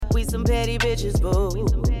We some petty bitches, boo.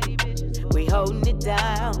 We holding it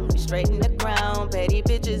down, we straighten the ground. Petty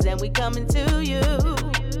bitches, and we coming to you.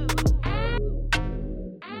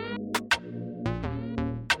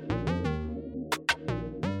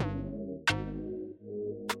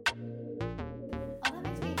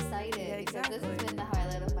 This has been the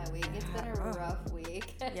highlight of my week. It's been a rough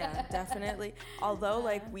week. Yeah, definitely. Although,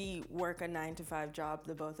 like, we work a 9-to-5 job,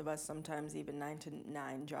 the both of us, sometimes even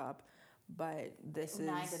 9-to-9 job. But this is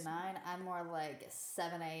 9 to 9. I'm more like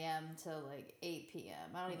 7 a.m. to like 8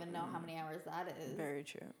 p.m. I don't even know how many hours that is. Very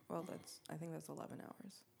true. Well, I think that's 11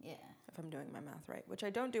 hours. Yeah. If I'm doing my math right, which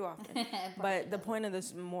I don't do often. But the point of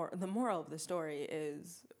this, the moral of the story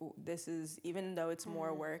is, this is, even though it's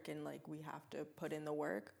more work and like we have to put in the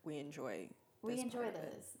work, we enjoy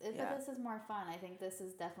this. But this is more fun. I think this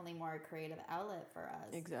is definitely more a creative outlet for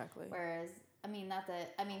us. Exactly. Whereas,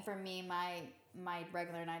 for me, my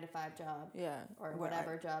regular 9-to-5 job, or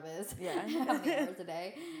whatever job is, how many hours a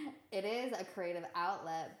day, it is a creative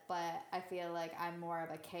outlet, but I feel like I'm more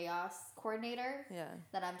of a chaos coordinator.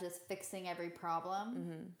 That I'm just fixing every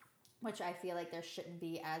problem, which I feel like there shouldn't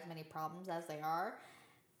be as many problems as they are.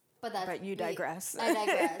 But you digress. I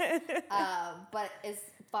digress. But it's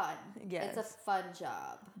fun. Yes. It's a fun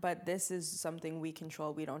job. But this is something we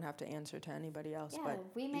control. We don't have to answer to anybody else but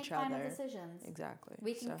we make each other. final decisions. Exactly.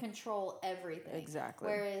 We can control everything. Exactly.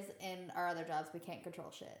 Whereas in our other jobs, we can't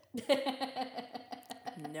control shit.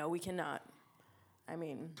 No, we cannot. I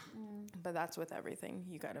mean, but that's with everything.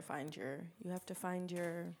 You have to find your... We have to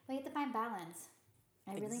find balance.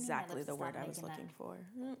 I really exactly the word I was looking for.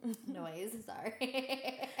 Noise, sorry.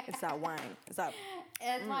 It's that wine. It's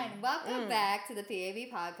wine. Welcome back to the PAB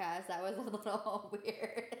podcast. That was a little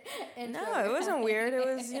weird intro. No, it wasn't weird. It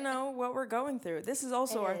was, what we're going through. This is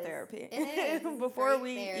also our therapy. It is. Before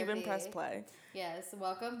we even press play. Yes,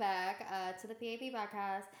 welcome back to the PAB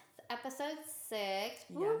podcast. Episode 6. Yes.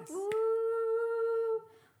 Woo, woo,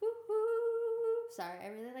 woo, woo. Sorry, I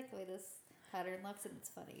really like the way this pattern looks, and it's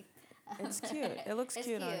funny. It's cute. It looks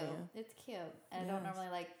cute on you. It's cute. And I don't normally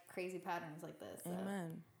like crazy patterns like this. So.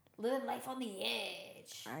 Amen. Living life on the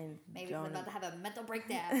edge. Maybe I'm about to have a mental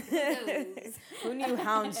breakdown. Who knew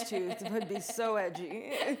houndstooth would be so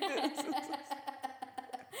edgy?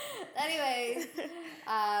 Anyways,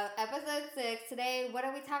 episode 6. Today, what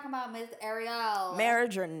are we talking about, Ms. Ariel?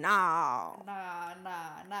 Marriage or nah? Nah.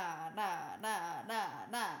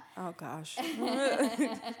 Oh, gosh.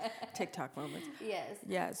 TikTok moments. Yes.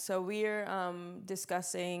 Yeah, so we're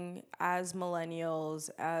discussing, as millennials,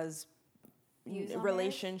 as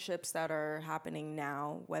relationships that are happening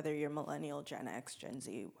now, whether you're millennial, Gen X, Gen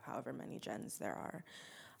Z, however many gens there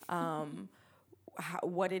are,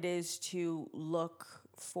 what it is to look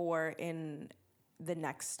for in the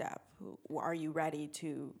next step. Are you ready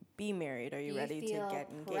to be married? Are you ready to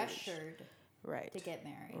get engaged? Pressured right. to get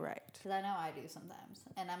married? Right. Because I know I do sometimes,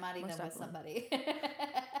 and I'm not even with somebody.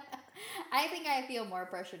 I think I feel more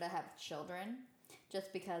pressure to have children,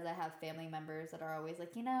 just because I have family members that are always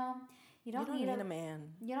like, you don't need a man.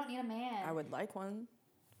 You don't need a man. I would like one.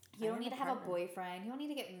 You don't need to have a boyfriend. You don't need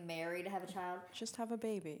to get married to have a child. Just have a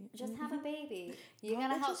baby. Just have a baby. You're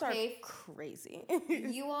going to help pay. Crazy.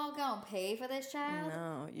 You all going to pay for this child?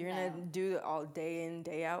 No. You're going to do it all day in,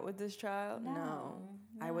 day out with this child? No.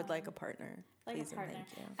 I would like a partner. Please a partner. And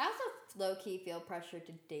thank you. I also low-key feel pressured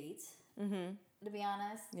to date, to be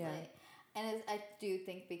honest. Yeah. I do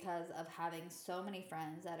think because of having so many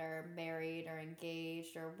friends that are married or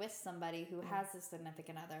engaged or with somebody who has a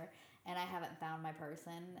significant other, and I haven't found my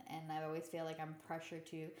person, and I always feel like I'm pressured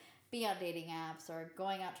to be on dating apps or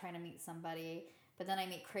going out trying to meet somebody, but then I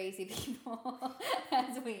meet crazy people,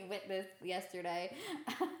 as we witnessed yesterday.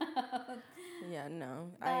 Yeah, no.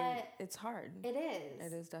 It's hard. It is.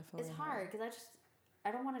 It is definitely It's hard because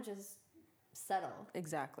I don't want to just settle.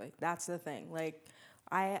 Exactly. That's the thing. Like,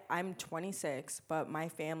 I'm 26, but my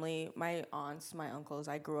family, my aunts, my uncles,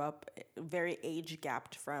 I grew up very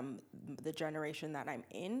age-gapped from the generation that I'm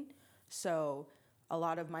in. So a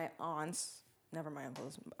lot of my aunts, never my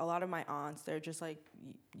uncles, a lot of my aunts, they're just like,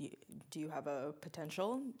 do you have a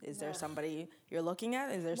potential? Is there somebody you're looking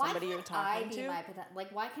at? Is there somebody you're talking to?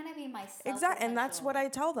 Why can't I be myself? Exactly, and that's what I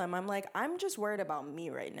tell them. I'm like, I'm just worried about me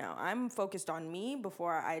right now. I'm focused on me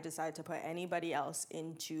before I decide to put anybody else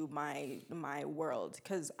into my world,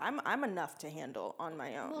 because I'm enough to handle on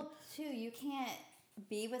my own. Well, too, you can't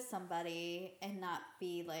be with somebody and not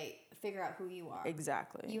be like, figure out who you are.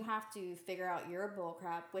 Exactly. You have to figure out your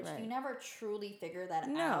bullcrap, which you never truly figure that out.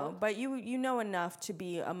 No, but you know enough to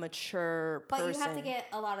be a mature person. But you have to get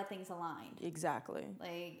a lot of things aligned. Exactly.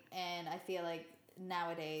 And I feel like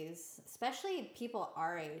nowadays, especially people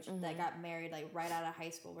our age that got married like right out of high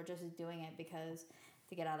school, were just doing it because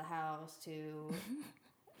to get out of the house,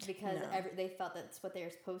 because they felt that's what they were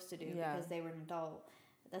supposed to do because they were an adult.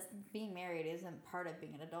 That's being married isn't part of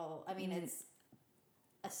being an adult. I mean, it's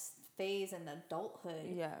a phase in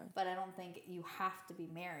adulthood. Yeah. But I don't think you have to be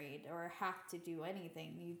married or have to do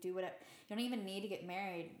anything. You do whatever. You don't even need to get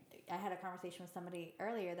married. I had a conversation with somebody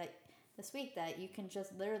earlier this week that you can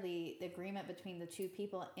just literally, the agreement between the two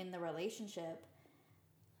people in the relationship,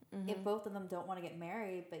 if both of them don't want to get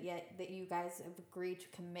married, but yet that you guys have agreed to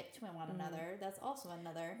commit to one another, that's also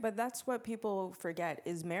another. But that's what people forget,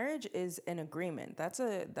 is marriage is an agreement. That's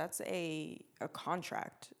a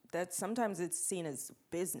contract. That sometimes it's seen as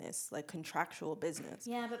business, like contractual business.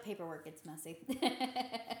 Yeah, but paperwork gets messy.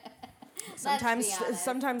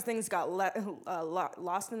 Sometimes things got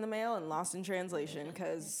lost in the mail and lost in translation,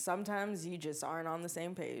 because sometimes you just aren't on the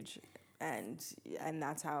same page, and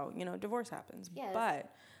that's how divorce happens. Yes.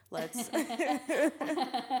 But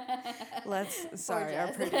sorry, our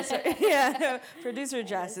producer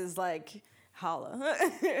Jess is like, holla.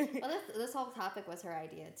 Well, this whole topic was her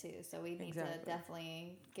idea too, so we need to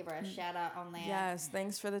definitely give her a shout out on that. Yes,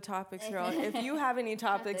 thanks for the topics, girl. If you have any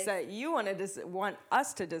topics that you want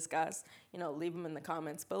us to discuss, leave them in the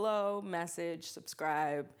comments below, message,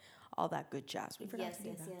 subscribe, all that good jazz. We forgot to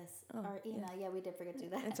do that. Yes. Oh, our email, we did forget to do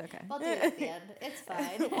that. It's okay. We'll do it at the end. It's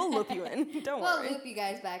fine. We'll loop you in. Don't worry. We'll loop you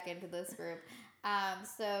guys back into this group.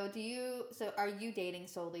 So are you dating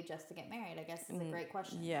solely just to get married? I guess is a great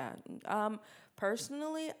question. Yeah.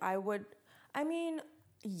 Personally,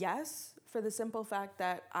 yes, for the simple fact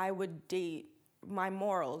that I would date my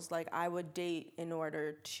morals. Like, I would date in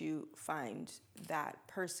order to find that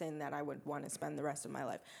person that I would want to spend the rest of my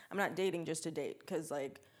life. I'm not dating just to date, because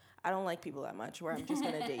I don't like people that much where I'm just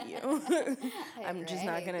going to date you. I'm just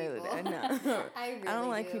not going to, no. I don't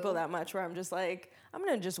like people that much where I'm just like, I'm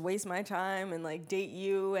going to just waste my time and date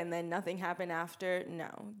you and then nothing happen after. No,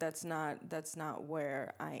 that's not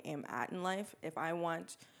where I am at in life. If I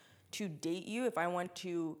want to date you, if I want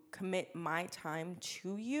to commit my time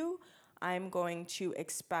to you, I'm going to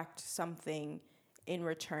expect something in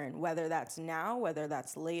return, whether that's now, whether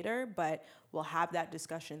that's later, but we'll have that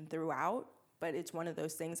discussion throughout. But it's one of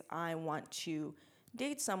those things, I want to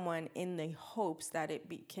date someone in the hopes that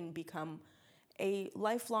it can become a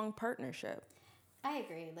lifelong partnership. I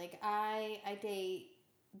agree. I date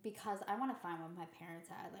because I want to find what my parents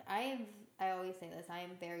had. I always say this, I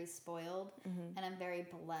am very spoiled and I'm very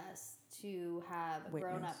blessed to have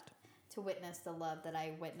grown up to witness the love that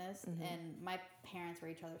I witnessed. And my parents were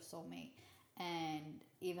each other's soulmate. And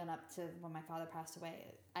even up to when my father passed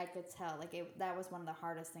away, I could tell that was one of the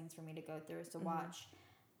hardest things for me to go through, is to watch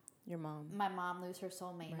my mom lose her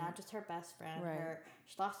soulmate, not just her best friend.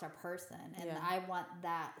 She lost her person, and I want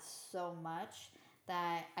that so much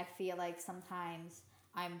that I feel like sometimes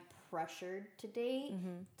I'm pressured to date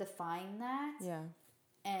to find that.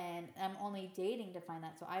 And I'm only dating to find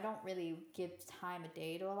that, so I don't really give time of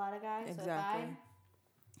day to a lot of guys. Exactly.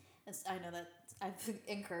 So I know that I've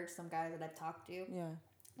encouraged some guys that I've talked to to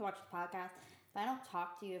watch the podcast. If I don't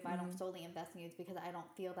talk to you, if I don't solely invest in you, it's because I don't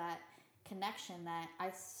feel that connection that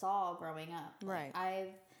I saw growing up. Right.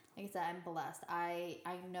 Like I said, I'm blessed. I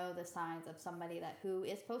know the signs of somebody who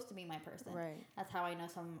is supposed to be my person. Right. That's how I know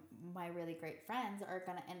some of my really great friends are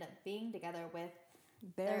going to end up being together with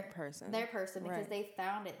their person. Their person, because they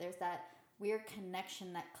found it. There's that weird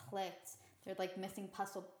connection that clicked. They're like missing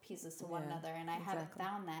puzzle pieces to one another, and I haven't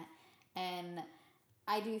found that. And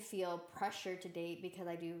I do feel pressure to date because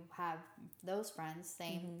I do have those friends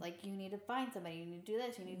saying, you need to find somebody, you need to do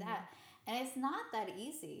this, you need that. And it's not that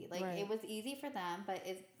easy. It was easy for them, but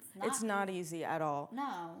it's not easy at all.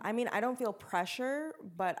 No. I don't feel pressure,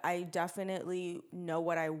 but I definitely know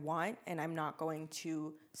what I want, and I'm not going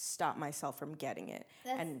to stop myself from getting it.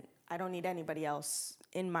 And I don't need anybody else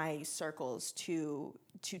in my circles to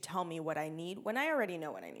tell me what I need when I already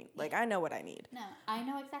know what I need. I know what I need. No, I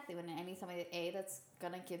know exactly when I need somebody that's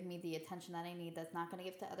going to give me the attention that I need, that's not going to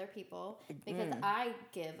give to other people, because I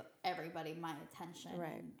give everybody my attention.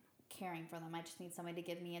 Right. And caring for them. I just need somebody to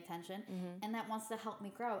give me attention and that wants to help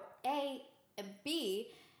me grow. A, and B,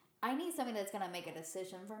 I need somebody that's going to make a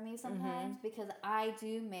decision for me sometimes, because I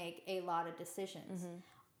do make a lot of decisions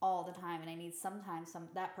all the time, and I need sometimes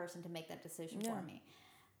that person to make that decision for me.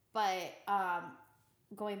 But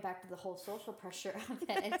going back to the whole social pressure of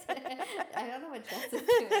it, I don't know what Jess is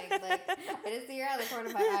doing. I just see her out of the corner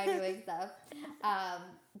of my eye doing stuff.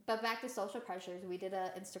 But back to social pressures, we did an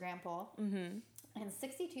Instagram poll, and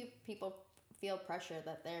 62 people feel pressure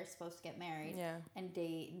that they're supposed to get married and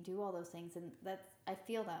date and do all those things, and I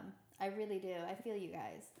feel them. I really do. I feel you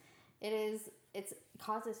guys. It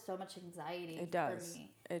causes so much anxiety for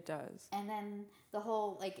me. It does. And then the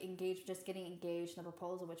whole like just getting engaged in the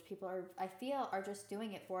proposal, which people I feel are just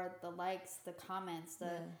doing it for the likes, the comments,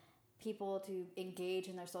 the people to engage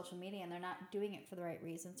in their social media, and they're not doing it for the right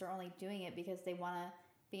reasons. They're only doing it because they want to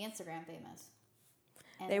be Instagram famous.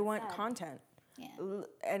 And they want content. Yeah.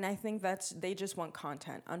 And I think they just want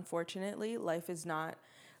content. Unfortunately, life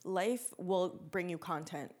will bring you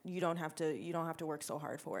content. You don't have to work so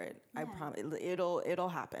hard for it. Yeah. I promise. It'll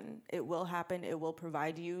happen. It will happen. It will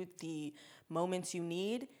provide you the moments you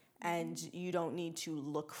need, and you don't need to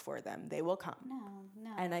look for them. They will come.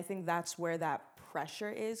 No. And I think that's where that pressure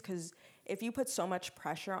is, because if you put so much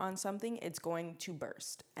pressure on something, it's going to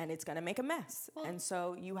burst and it's going to make a mess. Well, and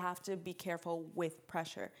so you have to be careful with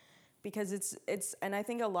pressure, because it's and I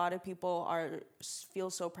think a lot of people feel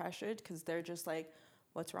so pressured because they're just like,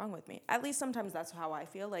 what's wrong with me? At least sometimes that's how I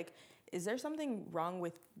feel. Like, is there something wrong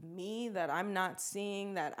with me that I'm not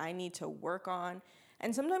seeing that I need to work on?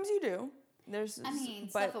 And sometimes you do.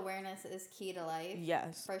 Self-awareness is key to life.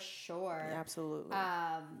 Yes. For sure. Yeah, absolutely.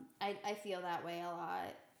 I feel that way a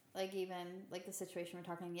lot. Like, even, like, the situation we were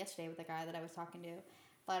talking yesterday with the guy that I was talking to,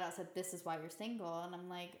 flat out said, this is why you're single. And I'm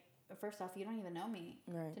like, first off, you don't even know me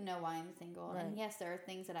to know why I'm single. Right. And yes, there are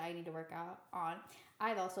things that I need to work out on.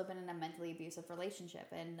 I've also been in a mentally abusive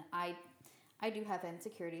relationship, and I do have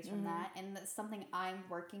insecurities from that, and that's something I'm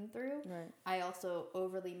working through. Right. I also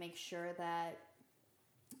overly make sure that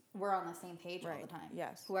we're on the same page all the time.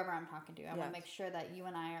 Yes. Whoever I'm talking to, I want to make sure that you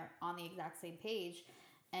and I are on the exact same page.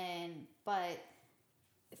 But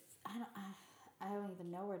I don't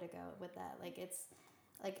even know where to go with that. Like, it's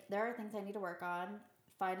like there are things I need to work on.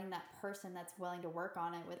 Finding that person that's willing to work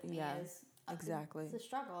on it with me is exactly. It's a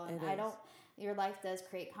struggle. And your life does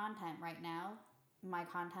create content right now. My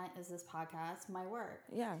content is this Podcast, my work.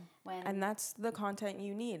 Yeah. And that's the content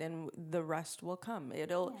you need, and the rest will come.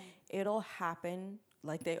 It'll happen.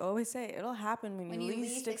 Like they always say, it'll happen when you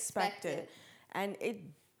least expect it. And it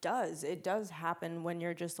does. It does happen when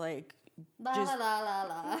you're just like,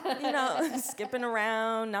 skipping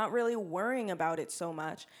around, not really worrying about it so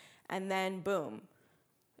much. And then boom,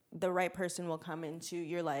 the right person will come into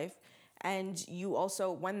your life. And you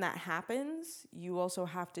also, when that happens, you also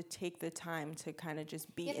have to take the time to kind of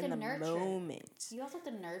just be in the moment. You also have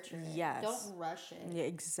to nurture it. Yes. Don't rush it. Yeah,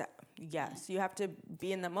 exactly. Yes. You have to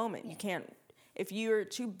be in the moment. You can't. If you're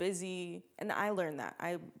too busy, and I've learned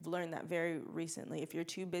that very recently, if you're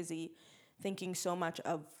too busy thinking so much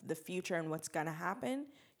of the future and what's going to happen,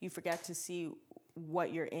 you forget to see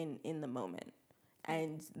what you're in the moment.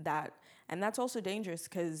 And that's also dangerous,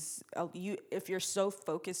 because if you're so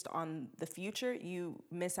focused on the future, you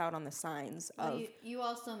miss out on the signs of... You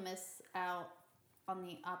also miss out on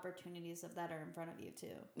the opportunities that are in front of you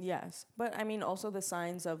too. Yes, but I mean also the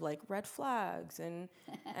signs of like red flags and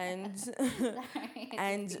and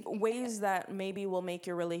ways that maybe will make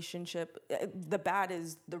your relationship. The bad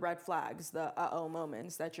is the red flags, the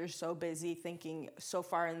moments that you're so busy thinking so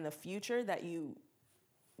far in the future that you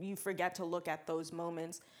forget to look at those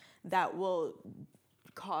moments that will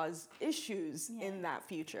cause issues in that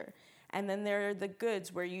future. And then there are the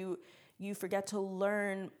goods where you forget to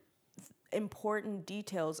learn important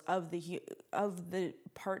details of the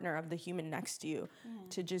partner, of the human next to you,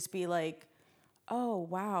 to just be like, oh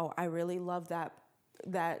wow, I really love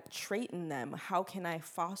that trait in them. How can I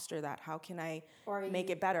foster that? How can I make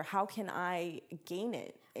it better? How can I gain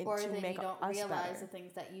it to make us better? Or then you don't realize the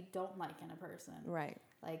things that you don't like in a person, right?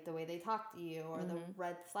 Like the way they talk to you, or the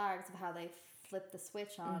red flags of how they flip the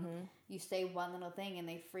switch on. You say one little thing and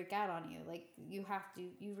they freak out on you. Like you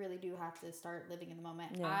really do have to start living in the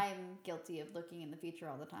moment. Yeah. I'm guilty of looking in the future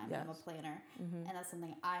all the time. Yes. I'm a planner, and that's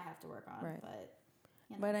something I have to work on. Right.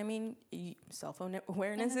 But I mean,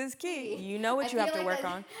 self-awareness is key. You know what you have to work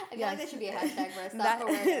on. I feel like there should be a hashtag for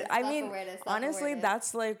self-awareness. I mean, honestly,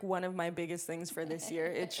 that's like one of my biggest things for this year.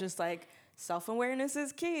 It's just like, self-awareness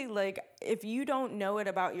is key. Like, if you don't know it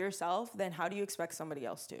about yourself, then how do you expect somebody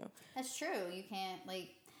else to? That's true. You can't, like...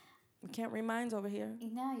 We can't read minds over here.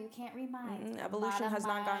 No, you can't read minds. Evolution has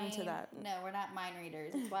not gotten to that. No, we're not mind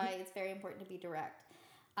readers. That's why it's very important to be direct.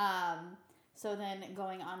 So then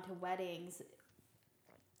going on to weddings,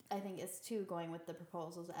 I think it's too going with the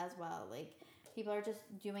proposals as well. Like, people are just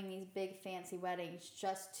doing these big fancy weddings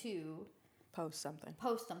just to... Post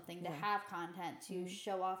something to have content, to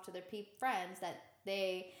show off to their friends that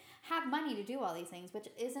they have money to do all these things, which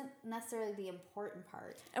isn't necessarily the important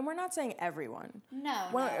part. And we're not saying everyone.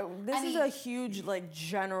 No. This is a huge like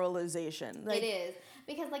generalization. Like, it is,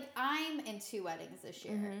 because like I'm in 2 weddings this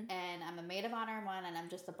year, and I'm a maid of honor in one, and I'm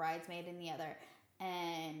just a bridesmaid in the other,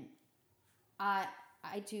 and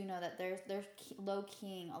I do know that there's low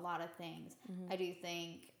keying a lot of things. I do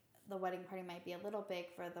think the wedding party might be a little big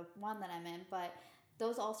for the one that I'm in, but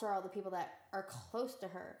those also are all the people that are close to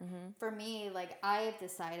her. For me, like, I've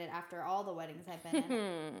decided after all the weddings I've been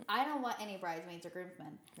in, I don't want any bridesmaids or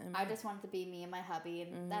groomsmen. I just want it to be me and my hubby,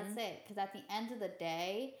 and that's it. Because at the end of the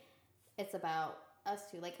day, it's about us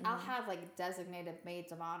two. Like, I'll have, like, designated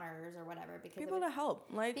maids of honors or whatever. Because people to help.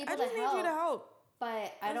 Like, people I just need you to help.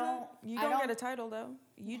 But I don't... You don't get a title, though.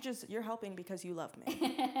 You're helping because you love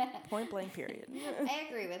me. Point blank, period. I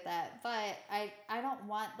agree with that. But I don't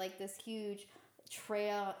want, like, this huge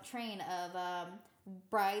train of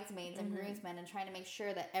bridesmaids and groomsmen and trying to make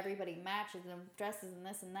sure that everybody matches and dresses and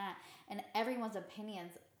this and that. And everyone's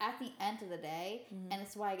opinions at the end of the day, and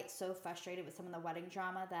it's why I get so frustrated with some of the wedding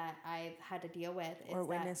drama that I've had to deal with. Or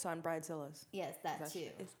witness on Bridezillas. Yes, that too.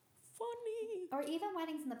 It's funny. Or even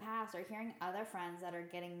weddings in the past, or hearing other friends that are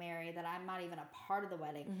getting married that I'm not even a part of the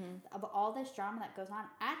wedding. Of all this drama that goes on,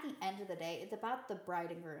 at the end of the day, it's about the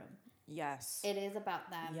bride and groom. Yes. It is about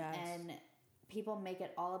them. Yes. And people make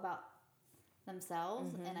it all about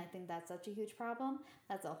themselves, and I think that's such a huge problem.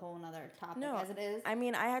 That's a whole nother topic as it is. I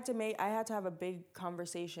mean, I had to have a big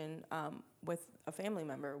conversation with a family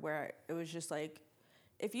member where it was just like,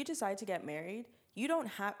 if you decide to get married, you don't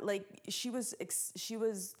have, like, she was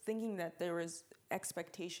thinking that there was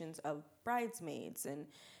expectations of bridesmaids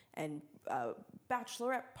and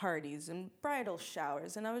bachelorette parties and bridal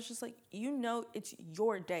showers, and I was just like, it's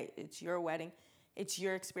your day, it's your wedding, it's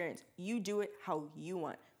your experience. You do it how you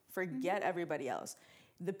want. Forget everybody else.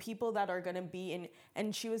 The people that are going to be in,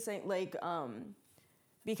 and she was saying, like,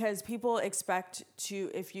 because people expect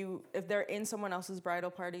to, if they're in someone else's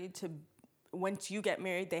bridal party, to, once you get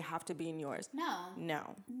married, they have to be in yours. No.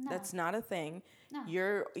 That's not a thing.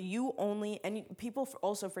 No. You only, and people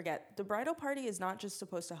also forget, the bridal party is not just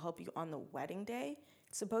supposed to help you on the wedding day.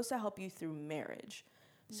 It's supposed to help you through marriage.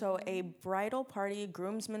 So a bridal party,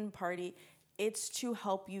 groomsmen party, it's to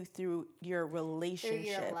help you through your relationship.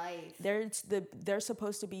 Through your life. They're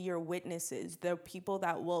supposed to be your witnesses. They're people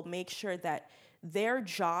that will make sure that their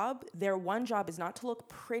one job is not to look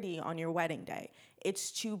pretty on your wedding day.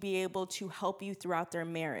 It's to be able to help you throughout their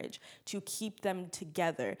marriage, to keep them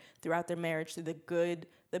together throughout their marriage, through the good,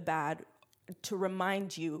 the bad, to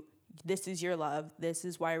remind you, this is your love, this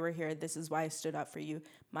is why we're here, this is why I stood up for you.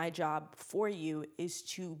 My job for you is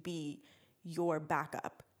to be your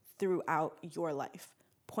backup throughout your life,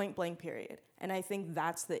 point blank, period. And I think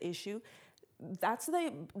that's the issue. That's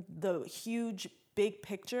the huge big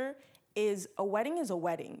picture. Is a wedding is a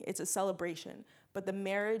wedding. It's a celebration, but the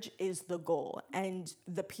marriage is the goal, and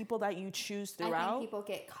the people that you choose throughout. I think people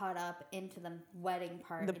get caught up into the wedding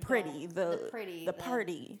part. The party.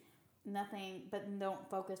 Nothing, but don't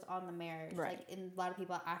focus on the marriage. Right. Like, in a lot of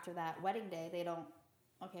people after that wedding day, they don't.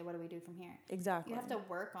 Okay, what do we do from here? Exactly. You have to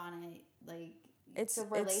work on it, like. It's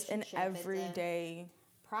an everyday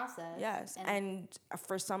process. Yes, and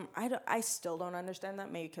for some, I still don't understand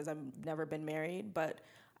that, maybe because I've never been married, but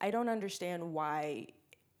I don't understand why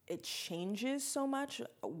it changes so much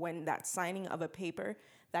when that signing of a paper,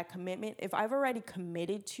 that commitment. If I've already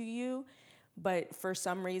committed to you, but for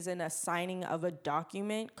some reason a signing of a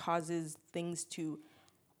document causes things to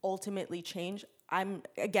ultimately change, I'm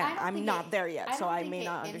not there yet, so I may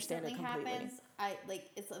not understand it completely. Happens.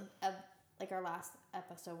 It's like our last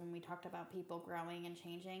episode when we talked about people growing and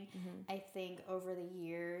changing. I think over the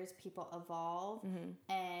years people evolve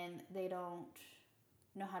and they don't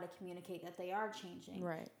know how to communicate that they are changing.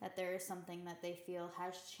 Right. That there is something that they feel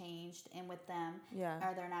has changed in with them. Yeah.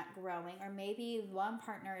 Or they're not growing. Or maybe one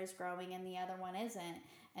partner is growing and the other one isn't.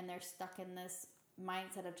 And they're stuck in this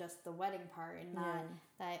mindset of just the wedding part and not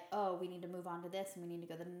that, oh, we need to move on to this and we need to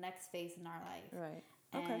go to the next phase in our life. Right.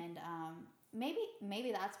 Okay. And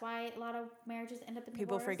maybe that's why a lot of marriages end up in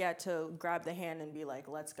people divorce. Forget to grab the hand and be like,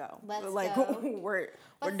 let's go. Let's go. we're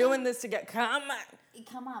doing this together.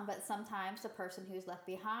 Come on. But sometimes the person who's left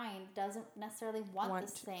behind doesn't necessarily want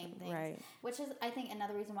the same things. Right. Which is, I think,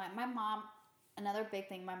 another reason why another big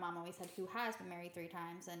thing my mom always said, who has been married 3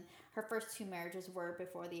 times, and her first 2 marriages were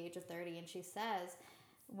before the age of 30, and she says,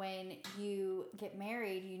 when you get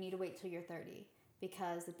married, you need to wait till you're 30,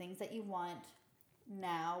 because the things that you want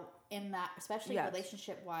now in that, especially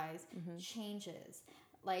relationship wise, changes.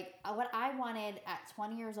 Like, what I wanted at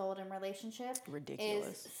 20 years old in relationship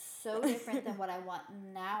is so different than what I want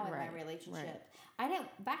now in my relationship.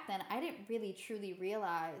 Back then I didn't really truly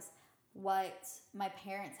realize what my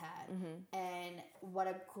parents had and what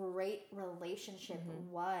a great relationship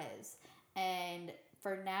was. And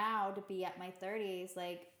for now to be at my 30s,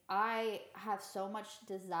 like, I have so much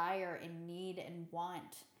desire and need and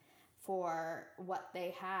want for what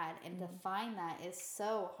they had. And to find that is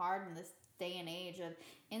so hard in this day and age of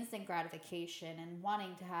instant gratification and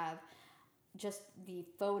wanting to have just the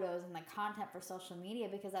photos and the content for social media,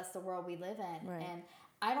 because that's the world we live in. Right. And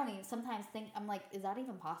I don't even sometimes think, I'm like, is that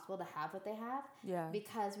even possible to have what they have? Yeah.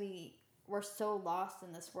 Because we're so lost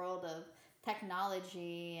in this world of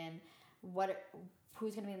technology and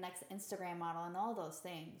who's going to be the next Instagram model and all those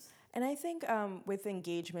things. And I think with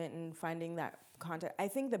engagement and finding that content, I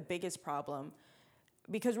think the biggest problem,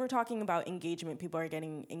 because we're talking about engagement, people are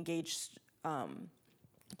getting engaged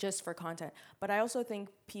just for content. But I also think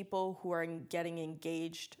people who are getting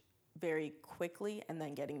engaged very quickly and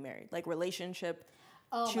then getting married, like relationship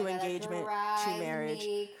to engagement to marriage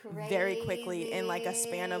very quickly in like a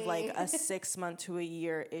span of like a 6 month to a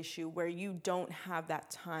year issue, where you don't have that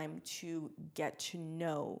time to get to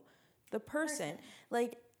know the person.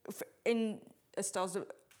 Like in Estelle's,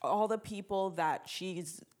 all the people that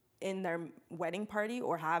she's in their wedding party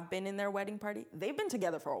or have been in their wedding party, they've been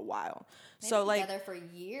together for a while. They've been together for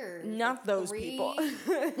years. Not like those people.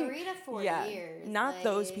 3 to 4 years. Not like,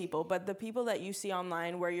 those people, but the people that you see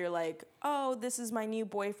online where you're like, oh, this is my new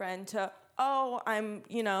boyfriend, to, oh, I'm,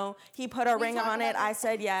 he put a ring on it, I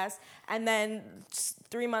said yes. And then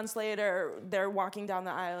 3 months later, they're walking down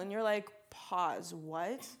the aisle and you're like, pause,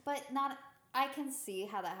 what? But I can see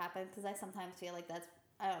how that happens, because I sometimes feel like that's,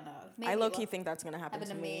 I don't know. Maybe I low-key think that's going to happen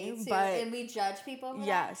to me. Too, but and we judge people for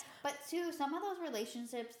that. But too, some of those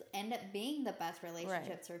relationships end up being the best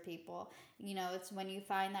relationships for people. It's when you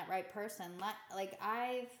find that right person. Like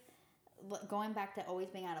going back to always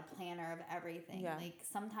being a planner of everything. Yeah. Like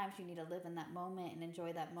sometimes you need to live in that moment and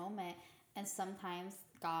enjoy that moment. And sometimes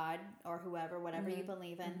God or whoever, whatever you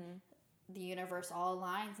believe in, the universe all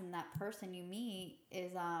aligns, and that person you meet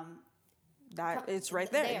is that it's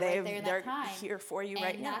right there. They're here for you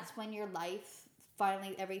right now. And that's when your life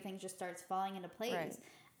finally, everything just starts falling into place. Right.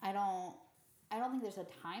 I don't think there's a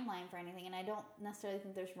timeline for anything, and I don't necessarily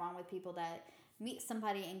think there's wrong with people that meet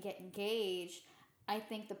somebody and get engaged. I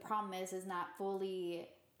think the problem is not fully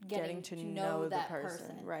getting to know that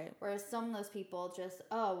person. Right. Whereas some of those people just,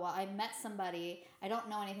 I met somebody, I don't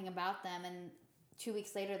know anything about them, and 2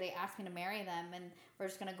 weeks later they asked me to marry them, and we're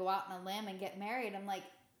just going to go out on a limb and get married. I'm like,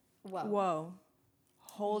 whoa.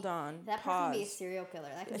 Hold on. That person could be a serial killer.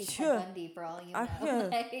 That could be Ted Bundy for all you know.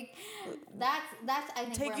 Like, that's I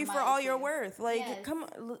think take you for all you're worth. Like, come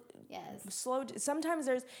on. Yes. Slow. Sometimes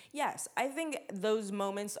I think those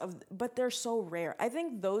moments but they're so rare. I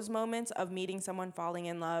think those moments of meeting someone, falling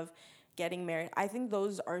in love, getting married, I think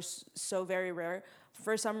those are so very rare.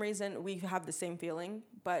 For some reason, we have the same feeling,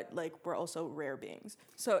 but like we're also rare beings.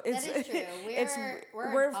 So that is true.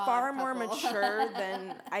 We're far more mature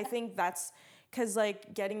than I think that's because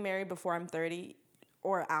like getting married before I'm 30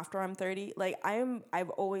 or after I'm 30, like I've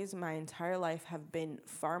always my entire life have been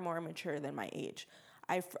far more mature than my age.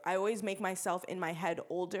 I always make myself in my head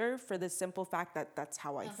older for the simple fact that that's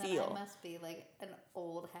how I feel. I must be like an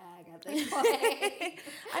old hag at this point.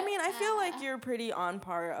 I mean, I feel like you're pretty on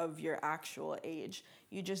par of your actual age.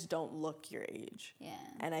 You just don't look your age. Yeah.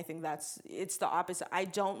 And I think it's the opposite. I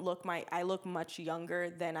look much younger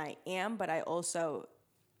than I am, but I also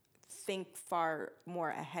think far more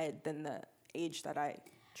ahead than the age that I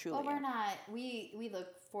truly am. Well, we're not. We look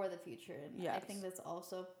for the future. And I think that's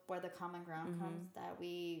also where the common ground comes, that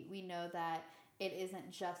we know that it isn't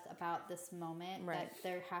just about this moment, that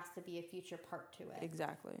there has to be a future part to it.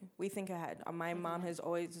 Exactly. We think ahead. My mom has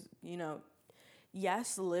always,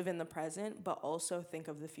 yes, live in the present, but also think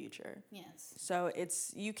of the future. Yes. So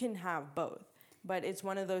you can have both, but it's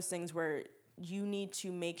one of those things where you need to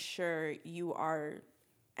make sure you are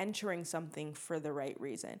entering something for the right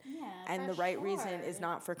reason. Yeah, and the right reason is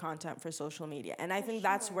not for content, for social media. And I think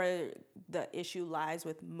that's where the issue lies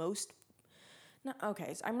with most, so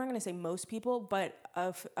I'm not going to say most people, but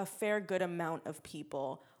a fair good amount of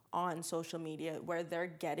people on social media where they're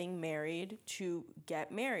getting married to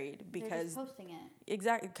get married because they're just posting it.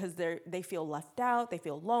 Exactly, because they feel left out, they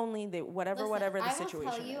feel lonely, whatever the situation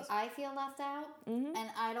is. I will tell you, I feel left out, and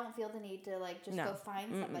I don't feel the need to go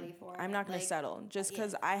find somebody for it. I'm not going to settle. Just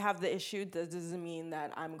because I have the issue doesn't mean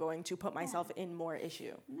that I'm going to put myself in more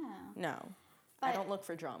issue. No. But I don't look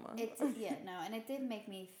for drama. And it did make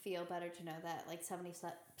me feel better to know that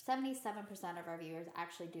 77% of our viewers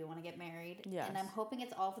actually do want to get married. Yes. And I'm hoping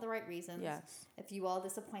it's all for the right reasons. Yes. If you all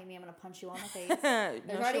disappoint me, I'm going to punch you on the face.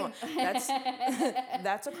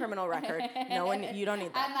 That's a criminal record. No one, you don't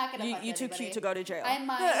need that. I'm not going to punch You too cute to go to jail. I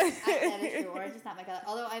might. That is true. Or just not my color.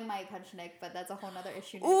 Although I might punch Nick, but that's a whole other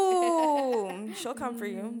issue. Nick. Ooh, she'll come for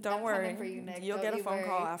you. Don't worry. For you, Nick. You'll get a phone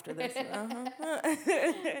call after this.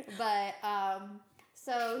 But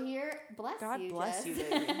So here, God bless you,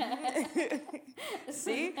 baby.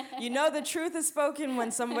 See, you know the truth is spoken when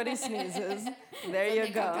somebody sneezes. There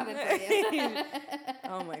you go.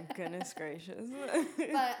 Oh my goodness gracious.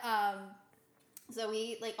 But so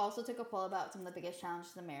we also took a poll about some of the biggest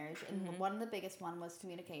challenges in marriage, and one of the biggest one was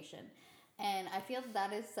communication. And I feel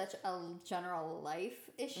that is such a general life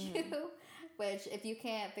issue, which if you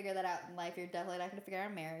can't figure that out in life, you're definitely not going to figure out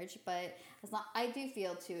in marriage. But it's not. I do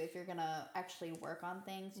feel too, if you're going to actually work on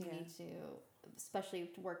things, you need to, especially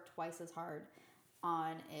work twice as hard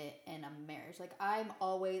on it in a marriage. Like I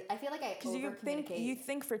feel like I over-communicate. You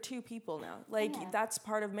think for two people now. Like that's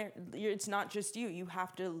part of marriage. It's not just you. You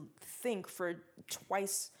have to think for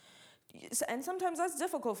twice. And sometimes that's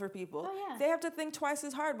difficult for people. Oh, yeah. They have to think twice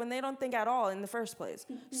as hard when they don't think at all in the first place.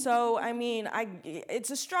 So, I mean, it's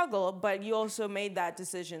a struggle, but you also made that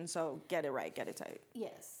decision, so get it right, get it tight.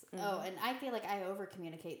 Yes. Oh, and I feel like I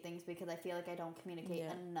over-communicate things because I feel like I don't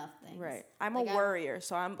communicate enough things. Right. I'm a worrier,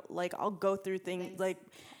 so I'm like, I'll go through things like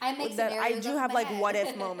I make that. I do have like head. what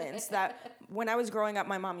if moments that when I was growing up,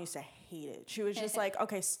 my mom used to hate it. She was just like,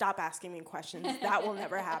 okay, stop asking me questions. That will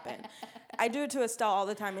never happen. I do it to Estelle all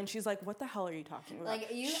the time, and she's like, what the hell are you talking about? Like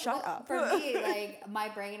Shut up. For me, like my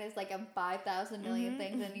brain is like a 5,000 million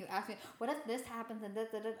things, and you ask me, what if this happens and this,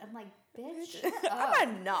 I'm like, bitch, shut up.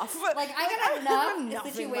 I'm enough. Like I got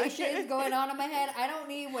enough situations going on in my head. I don't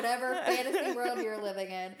need whatever fantasy world you're living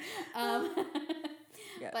in.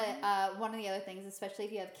 But one of the other things, especially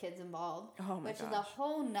if you have kids involved, which is a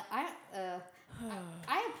whole.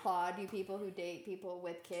 I applaud you people who date people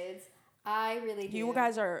with kids. I really do. You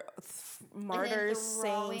guys are martyrs,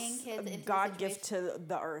 saints, God gift to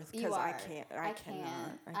the earth. Because I can't. I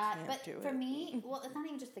can't but do it. For me, well, it's not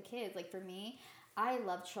even just the kids. Like for me, I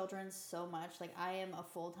love children so much. Like I am a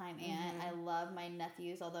full-time aunt. I love my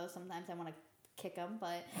nephews, although sometimes I want to kick them,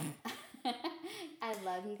 but I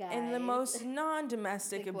love you guys. In the most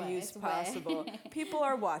non-domestic abuse possible. People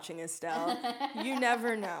are watching, Estelle. You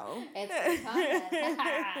never know. It's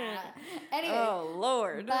content. Anyway. Oh,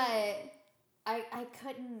 Lord. But I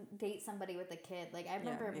couldn't date somebody with a kid. Like I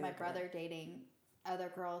remember my brother dating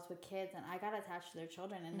other girls with kids, and I got attached to their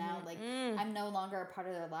children, and now like I'm no longer a part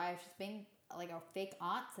of their lives. Just being like a fake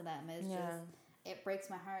aunt to them is just, it breaks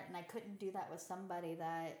my heart, and I couldn't do that with somebody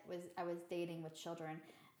that I was dating with children.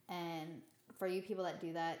 And for you people that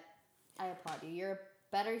do that, I applaud you. You're a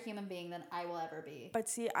better human being than I will ever be. But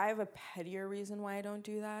see, I have a pettier reason why I don't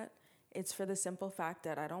do that. It's for the simple fact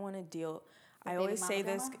that I don't want to deal. I always say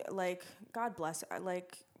this, like, God bless.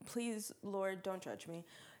 Like, please, Lord, don't judge me.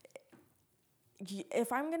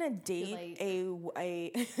 If I'm gonna date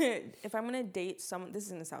if I'm gonna date someone, this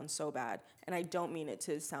is gonna sound so bad, and I don't mean it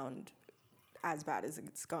to sound as bad as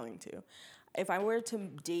it's going to. If I were to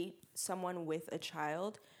date someone with a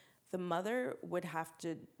child, the mother would have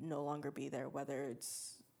to no longer be there, whether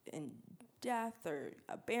it's in death or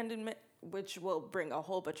abandonment, which will bring a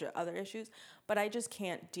whole bunch of other issues. But I just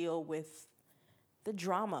can't deal with the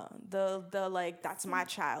drama, the like, that's my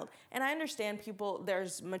child. And I understand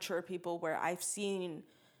there's mature people where I've seen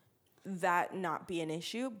that not be an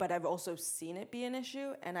issue, but I've also seen it be an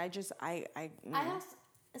issue. And I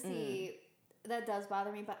see, that does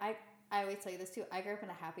bother me, but I always tell you this too. I grew up in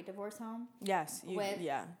a happy divorce home. Yes, your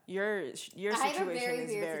situation I had a very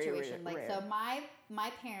is weird very situation. Rare. So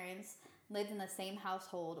my parents lived in the same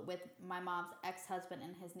household with my mom's ex-husband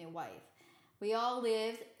and his new wife. We all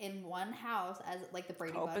lived in one house as like the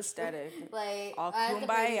Brady Bunch. Aesthetic. Like all as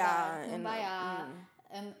kumbaya.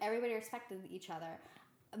 And everybody respected each other.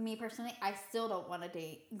 Me personally, I still don't want to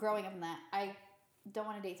date. Growing up in that, I don't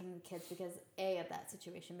want to date some of the kids because of that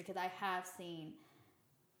situation, because I have seen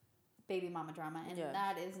baby mama drama, and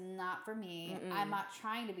that is not for me. I'm not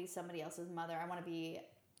trying to be somebody else's mother. I want to be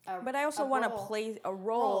but I also want to play a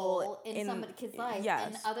role in somebody's kid's life. Yes.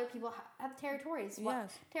 And other people have territory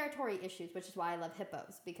issues, which is why I love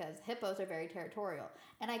hippos, because hippos are very territorial.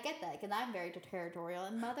 And I get that, because I'm very territorial,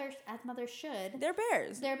 and mothers should. They're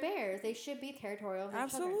bears. They're bears. They should be territorial.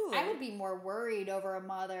 Absolutely. Children. I would be more worried over a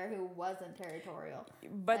mother who wasn't territorial.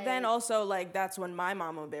 But then also, like, that's when my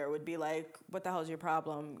mama bear would be like, what the hell's your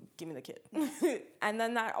problem? Give me the kid. And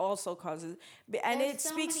then that also causes, and it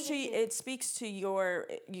speaks to your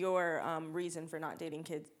reason for not dating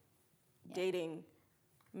kids, dating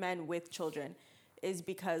men with children, is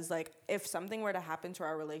because, like, if something were to happen to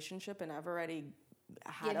our relationship and I've already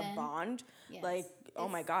had a bond, like, oh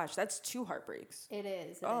my gosh, that's 2 heartbreaks. It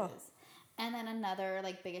is. It is. And then another,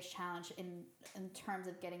 like, biggest challenge in terms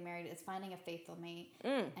of getting married is finding a faithful mate.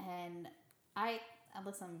 And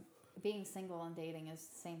listen, being single and dating is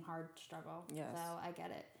the same hard struggle. Yes. So I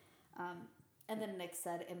get it. And then Nick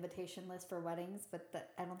said invitation list for weddings,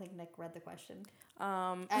 but I don't think Nick read the question.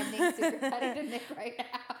 I'm being super petty to Nick right now.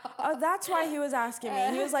 Oh, that's why he was asking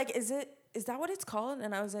me. He was like, is that what it's called?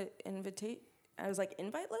 And I was like,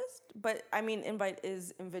 invite list? But I mean, invite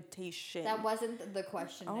is invitation. That wasn't the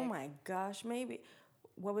question, Oh Nick. my gosh, maybe.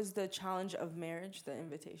 What was the challenge of marriage? The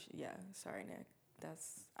invitation. Yeah, sorry, Nick.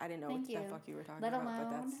 I didn't know what the fuck you were talking about.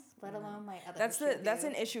 Let alone my other That's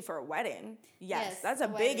an issue for a wedding. Yes, that's a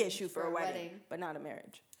big issue for a wedding, but not a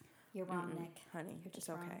marriage. You're wrong, Nick. Honey, You're just it's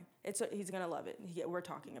okay. wrong. He's gonna love it. We're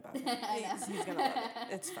talking about it. He's gonna love it.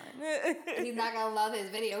 It's fine. He's not gonna love his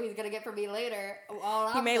video. He's gonna get from me later.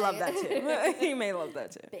 He may love that too. He may love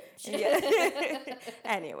that too. Bitch. Yeah.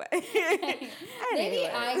 Anyway. Maybe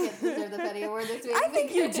I deserve the petty award this week. I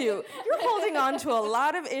think you do. You're holding on to a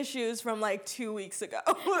lot of issues from like 2 weeks ago.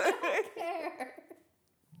 I don't care.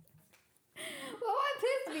 Well, what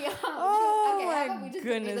pissed me off? Oh, okay, my how about we just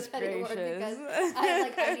goodness give me the petty gracious. award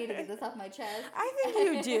because I need to get this off my chest. I think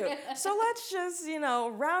you do. So let's just,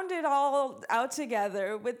 round it all out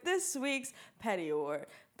together with this week's petty award.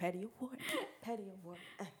 Petty award. Petty award.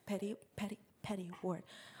 Petty award.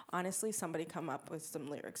 Honestly, somebody come up with some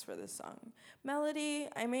lyrics for this song. Melody,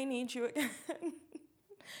 I may need you again.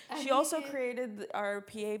 She also created our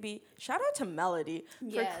PAB. Shout out to Melody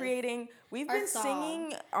for creating. We've been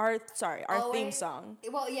singing our theme song.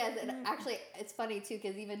 Well, yes, and actually, it's funny too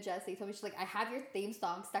because even Jessie told me, she's like, I have your theme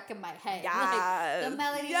song stuck in my head. Yeah, like, the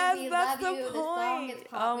melody, we that's love the you. point. The song is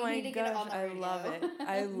pop. Oh we my need to get it on the gosh, radio. I love it.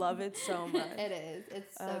 I love it so much. It is.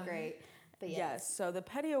 It's so great. But yes. So the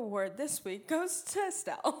petty award this week goes to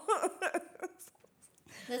Estelle.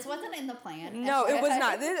 This wasn't in the plan. No, it was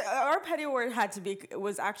not. Our petty award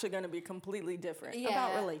was actually going to be completely different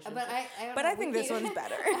about relationships. But I think this one's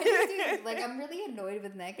better. I'm really annoyed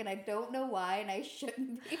with Nick, and I don't know why, and I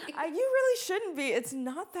shouldn't be. You really shouldn't be. It's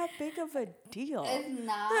not that big of a deal. It's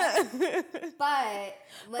not. But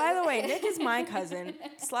by the way, Nick is my cousin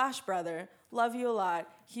 / brother. Love you a lot.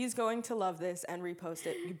 He's going to love this and repost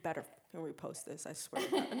it. You better repost this, I swear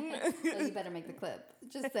to God. Well, you better make the clip.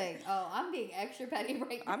 Just saying, I'm being extra petty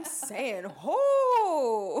right now. I'm saying,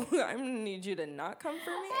 I'm going to need you to not come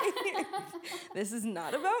for me. This is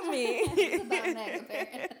not about me. It's about Nick,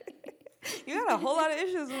 apparently. You got a whole lot of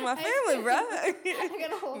issues with my family, bro. I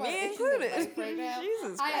got a whole lot of issues with life right now.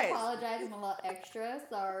 Jesus Christ. I apologize. I'm a little extra.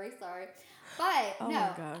 Sorry. But oh no.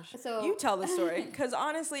 my gosh. So you tell the story, because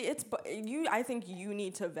honestly, I think you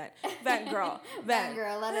need to vent, girl, vent.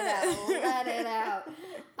 Girl, let it out.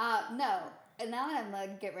 No. And now that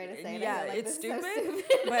I'm get ready to say it, yeah, I it's stupid, so stupid.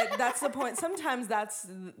 but that's the point. Sometimes that's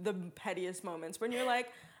the pettiest moments when you're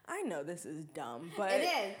like, I know this is dumb, but it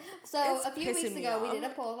is. So a few weeks ago, off. we did a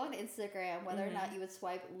poll on Instagram whether or not you would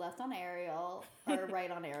swipe left on Ariel or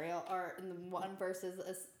right on Ariel, or one versus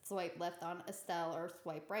a swipe left on Estelle or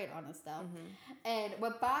swipe right on Estelle. And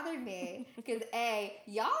what bothered me, because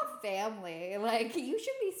y'all family, you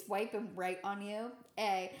should be swiping right on you.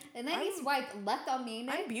 And then you swipe left on me.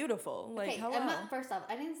 Nick. I'm beautiful. Hello. First off,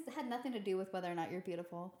 had nothing to do with whether or not you're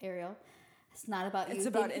beautiful, Ariel. It's not about you. It's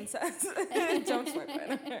about incest. Don't swipe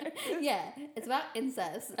right. Yeah, it's about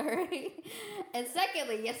incest, all right? And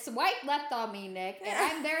secondly, you swipe left on me, Nick, and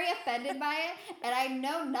I'm very offended by it, and I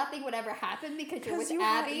know nothing would ever happen because you're with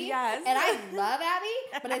Abby, yes. and I love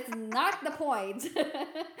Abby, but it's not the point.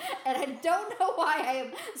 And I don't know why I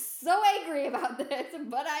am so angry about this,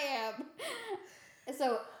 but I am.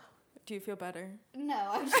 So... Do you feel better? No,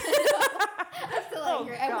 I'm still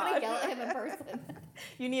angry. I want to yell at him in person.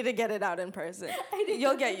 You need to get it out in person.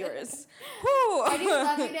 You'll get yours. I do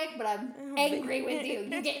love you, Nick, but I'm angry with you.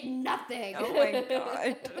 You get nothing. Oh my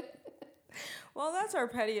God. Well, that's our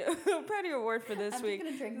petty award for this week. I'm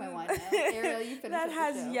going to drink my wine now. Ariel, you finish that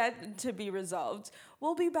has yet to be resolved.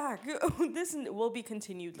 We'll be back. This will be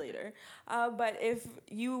continued later. But if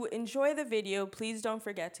you enjoy the video, please don't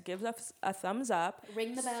forget to give us a thumbs up.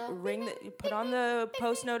 Ring the bell. Put on the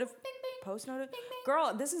post notif.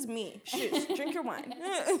 Girl, this is me. Shoot, drink your wine.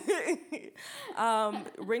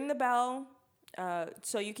 Ring the bell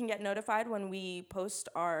so you can get notified when we post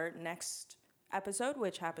our next episode,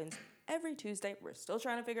 which happens every Tuesday. We're still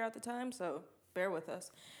trying to figure out the time, so bear with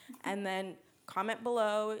us. And then comment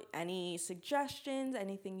below any suggestions,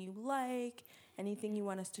 anything you like, anything you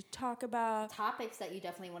want us to talk about. Topics that you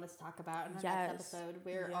definitely want us to talk about in our next episode.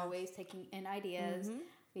 We're always taking in ideas.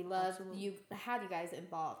 We love have you guys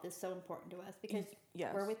involved. It's so important to us because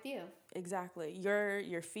we're with you. Exactly.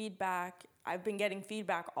 Your feedback. I've been getting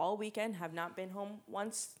feedback all weekend. Have not been home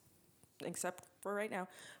once, except for right now.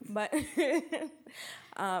 But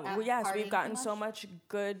yes, we've gotten so much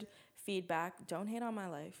good feedback. Don't hate on my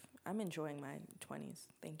life. I'm enjoying my 20s.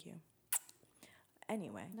 Thank you.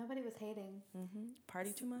 Anyway. Nobody was hating. Mm-hmm.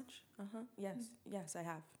 Party too much? Yes, I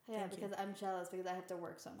have. Yeah, because I'm jealous because I have to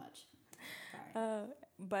work so much.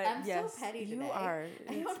 But I'm so petty today. You are.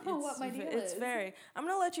 I don't know what my deal is. It's very. I'm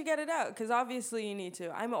gonna let you get it out because obviously you need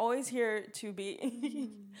to. I'm always here to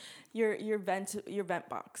be your vent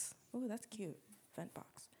box. Oh, that's cute, vent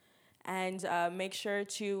box. And make sure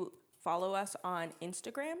to follow us on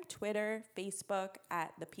Instagram, Twitter, Facebook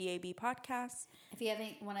at the PAB Podcast. If you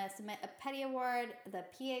want to submit a petty award, the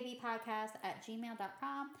PAB Podcast at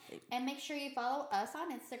gmail.com. And make sure you follow us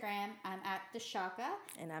on Instagram. I'm at Deshaka.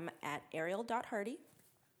 And I'm at Ariel.Hardy.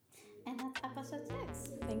 And that's episode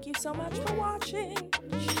 6. Thank you so much for watching.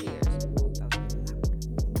 Cheers.